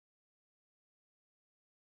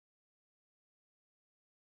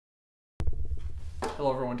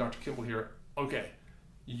Hello everyone, Dr. Kimball here. Okay,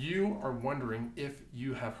 you are wondering if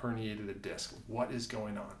you have herniated a disc. What is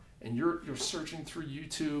going on? And you're searching through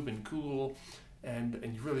YouTube and Google and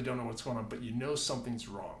you really don't know what's going on, but you know something's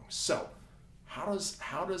wrong. So how does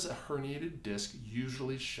a herniated disc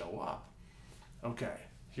usually show up? Okay,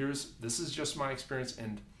 this is just my experience,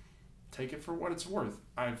 and take it for what it's worth.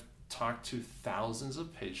 I've talked to thousands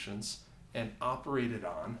of patients and operated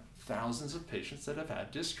on thousands of patients that have had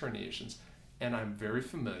disc herniations, and I'm very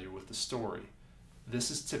familiar with the story.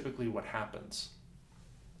 This is typically what happens.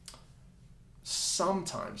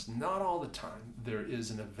 Sometimes, not all the time, there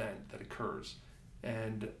is an event that occurs,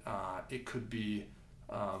 and it could be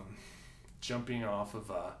jumping off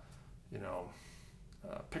of a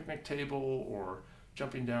picnic table, or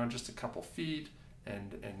jumping down just a couple feet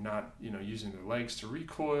and not using their legs to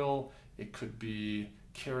recoil. It could be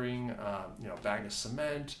carrying a bag of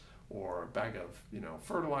cement or a bag of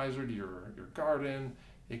fertilizer to your garden.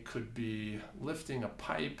 It could be lifting a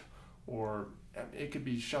pipe, or it could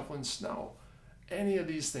be shoveling snow. Any of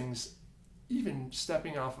these things, even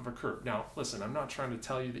stepping off of a curb. Now listen, I'm not trying to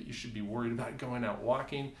tell you that you should be worried about going out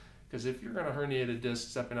walking, because if you're going to herniate a disc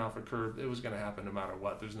stepping off a curb, it was going to happen no matter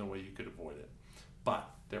what. There's no way you could avoid it. But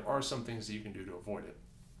there are some things that you can do to avoid it.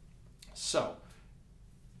 So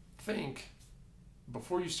think,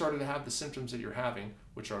 before you started to have the symptoms that you're having,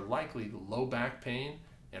 which are likely low back pain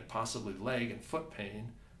and possibly leg and foot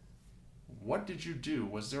pain, what did you do?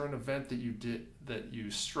 Was there an event that you did that you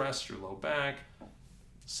stressed your low back,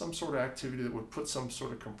 some sort of activity that would put some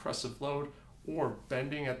sort of compressive load, or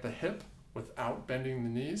bending at the hip without bending the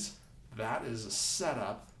knees? That is a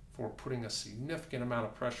setup for putting a significant amount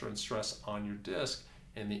of pressure and stress on your disc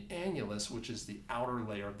and the annulus, which is the outer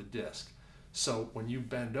layer of the disc. So when you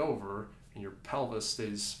bend over and your pelvis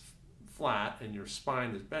stays flat and your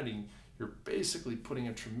spine is bending, you're basically putting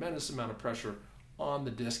a tremendous amount of pressure on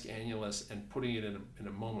the disc annulus and putting it in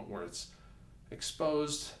a moment where it's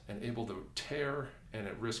exposed and able to tear and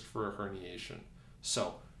at risk for a herniation.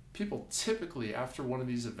 So people typically, after one of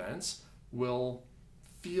these events, will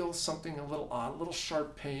feel something a little odd, a little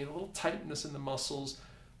sharp pain, a little tightness in the muscles.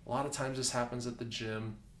 A lot of times this happens at the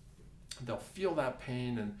gym. They'll feel that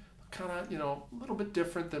pain and kind of, a little bit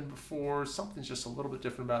different than before. Something's just a little bit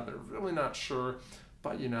different about it. They're really not sure,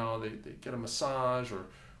 but they get a massage or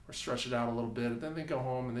stretch it out a little bit, and then they go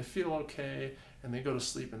home and they feel okay, and they go to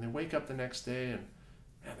sleep, and they wake up the next day and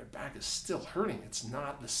man, their back is still hurting. It's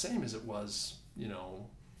not the same as it was,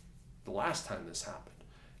 the last time this happened.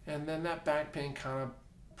 And then that back pain kind of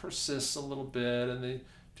persists a little bit, and they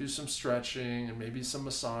do some stretching and maybe some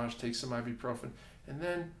massage, take some ibuprofen, and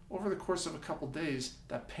then over the course of a couple days,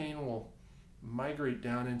 that pain will migrate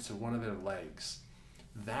down into one of their legs.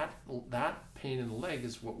 That pain in the leg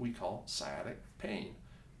is what we call sciatic pain.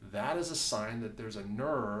 That is a sign that there's a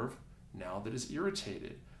nerve now that is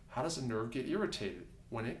irritated. How does a nerve get irritated?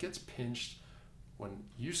 When it gets pinched, when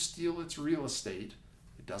you steal its real estate,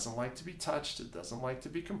 it doesn't like to be touched, it doesn't like to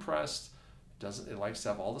be compressed, it likes to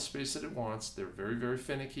have all the space that it wants. They're very, very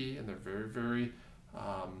finicky, and they're very, very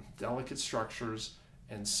delicate structures.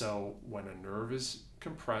 And so when a nerve is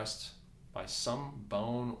compressed by some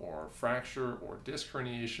bone or fracture or disc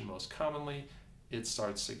herniation, most commonly, it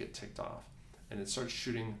starts to get ticked off, and it starts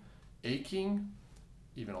shooting aching,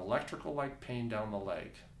 even electrical-like pain down the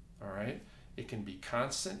leg. All right? It can be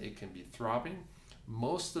constant, it can be throbbing.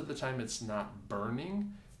 Most of the time it's not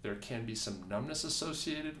burning. There can be some numbness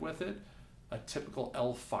associated with it. A typical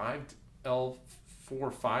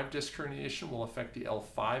L4-5 disc herniation will affect the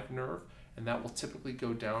L5 nerve, and that will typically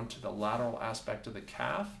go down to the lateral aspect of the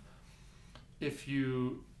calf. If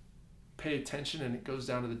you pay attention and it goes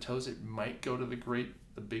down to the toes, it might go to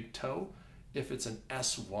the big toe. If it's an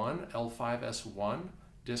S1, L5-S1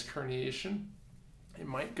 disc herniation, it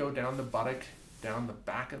might go down the buttock, down the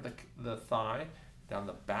back of the thigh, down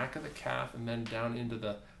the back of the calf, and then down into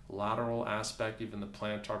the lateral aspect, even the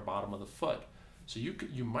plantar bottom of the foot. So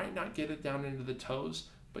you might not get it down into the toes,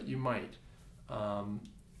 but you might.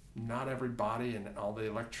 Not every body and all the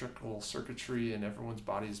electrical circuitry in everyone's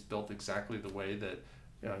body is built exactly the way that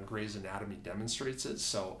Gray's Anatomy demonstrates it,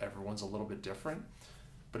 so everyone's a little bit different.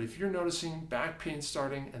 But if you're noticing back pain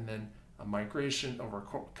starting and then a migration over a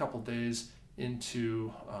couple days into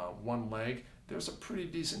one leg, there's a pretty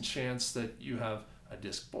decent chance that you have a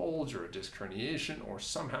disc bulge or a disc herniation, or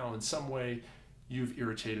somehow in some way you've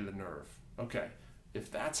irritated a nerve. Okay, if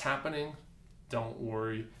that's happening, don't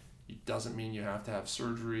worry. It doesn't mean you have to have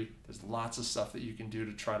surgery. There's lots of stuff that you can do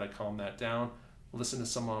to try to calm that down. Listen to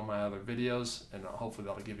some of my other videos, and hopefully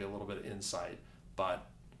that'll give you a little bit of insight. But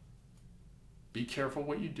be careful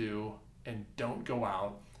what you do, and don't go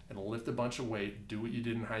out and lift a bunch of weight, do what you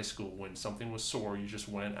did in high school when something was sore, you just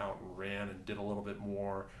went out and ran and did a little bit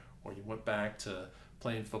more, or you went back to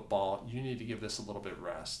playing football. You need to give this a little bit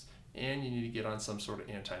rest, and you need to get on some sort of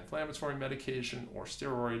anti-inflammatory medication or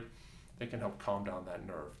steroid that can help calm down that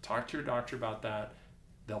nerve. Talk to your doctor about that.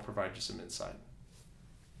 They'll provide you some insight.